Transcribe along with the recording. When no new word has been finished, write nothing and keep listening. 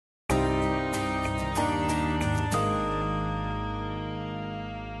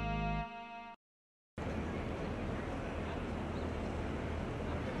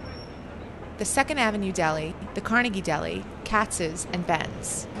the Second Avenue Deli, the Carnegie Deli, Katz's, and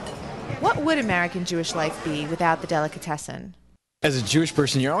Ben's. What would American Jewish life be without the delicatessen? As a Jewish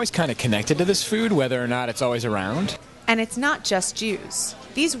person, you're always kind of connected to this food, whether or not it's always around. And it's not just Jews.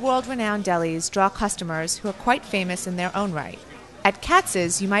 These world-renowned delis draw customers who are quite famous in their own right. At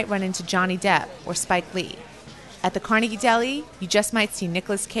Katz's, you might run into Johnny Depp or Spike Lee. At the Carnegie Deli, you just might see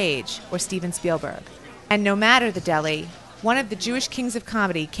Nicolas Cage or Steven Spielberg. And no matter the deli, one of the Jewish kings of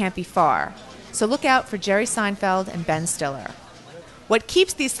comedy can't be far. So look out for Jerry Seinfeld and Ben Stiller. What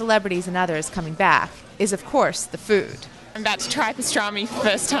keeps these celebrities and others coming back is, of course, the food. I'm about to try pastrami for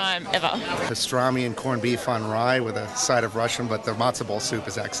the first time ever. Pastrami and corned beef on rye with a side of Russian, but the matzo ball soup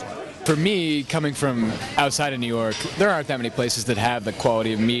is excellent. For me, coming from outside of New York, there aren't that many places that have the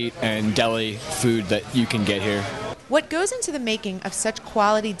quality of meat and deli food that you can get here. What goes into the making of such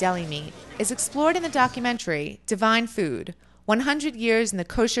quality deli meat is explored in the documentary Divine Food, 100 Years in the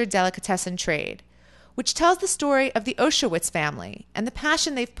Kosher Delicatessen Trade, which tells the story of the Oscherwitz family and the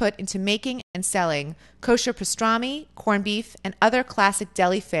passion they've put into making and selling kosher pastrami, corned beef, and other classic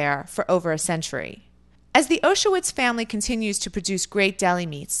deli fare for over a century. As the Oscherwitz family continues to produce great deli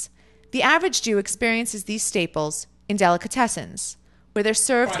meats, the average Jew experiences these staples in delicatessens, where they're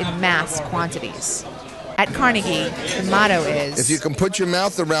served in mass quantities. At Carnegie, the motto is, if you can put your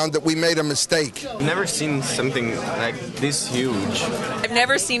mouth around it, we made a mistake. I've never seen something like this huge. I've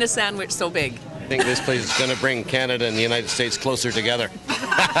never seen a sandwich so big. I think this place is going to bring Canada and the United States closer together.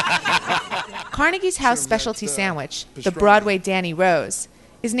 Carnegie's house specialty sandwich, the Broadway Danny Rose,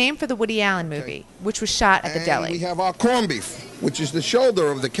 is named for the Woody Allen movie, which was shot at the deli. And we have our corned beef, which is the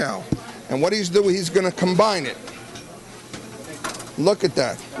shoulder of the cow. And what he's doing, he's going to combine it. Look at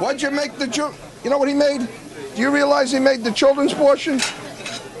that. Why'd you make you know what he made? Do you realize he made the children's portion?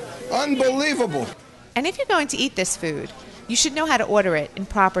 Unbelievable. And if you're going to eat this food, you should know how to order it in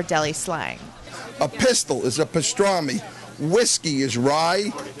proper deli slang. A pistol is a pastrami. Whiskey is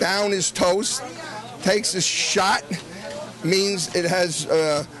rye. Down is toast. Takes a shot means it has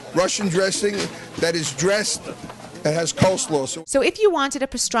Russian dressing that is dressed. It has coleslaw. So if you wanted a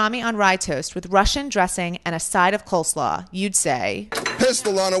pastrami on rye toast with Russian dressing and a side of coleslaw, you'd say,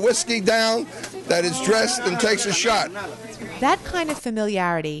 pistol on a whiskey down that is dressed and takes a shot. That kind of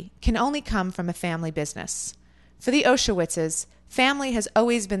familiarity can only come from a family business. For the Oscherwitzes, family has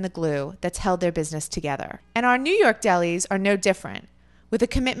always been the glue that's held their business together. And our New York delis are no different, with a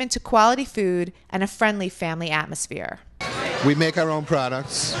commitment to quality food and a friendly family atmosphere. We make our own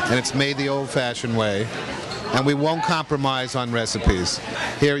products, and it's made the old-fashioned way. And we won't compromise on recipes.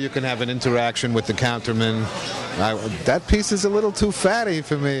 Here you can have an interaction with the counterman. That piece is a little too fatty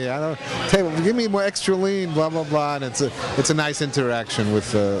for me. Give me more extra lean, blah, blah, blah. And it's a nice interaction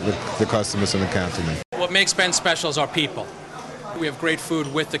with the customers and the counterman. What makes Ben special is our people. We have great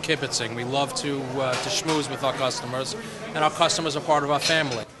food with the kibitzing. We love to schmooze with our customers, and our customers are part of our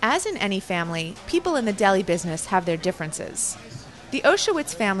family. As in any family, people in the deli business have their differences. The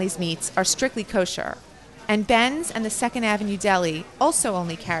Oscherwitz family's meats are strictly kosher, and Ben's and the Second Avenue Deli also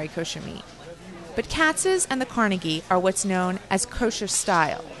only carry kosher meat. But Katz's and the Carnegie are what's known as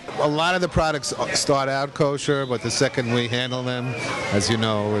kosher-style. A lot of the products start out kosher, but the second we handle them, as you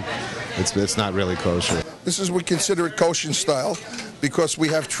know, it's not really kosher. This is, we consider it kosher-style because we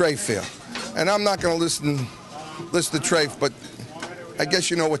have tray fare. And I'm not going to list the treif, but I guess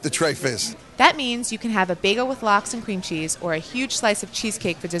you know what the treif is. That means you can have a bagel with lox and cream cheese or a huge slice of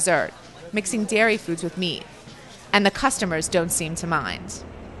cheesecake for dessert, mixing dairy foods with meat. And the customers don't seem to mind.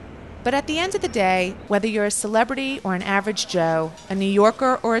 But at the end of the day, whether you're a celebrity or an average Joe, a New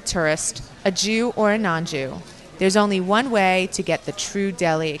Yorker or a tourist, a Jew or a non-Jew, there's only one way to get the true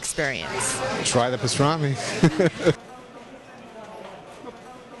deli experience. Try the pastrami.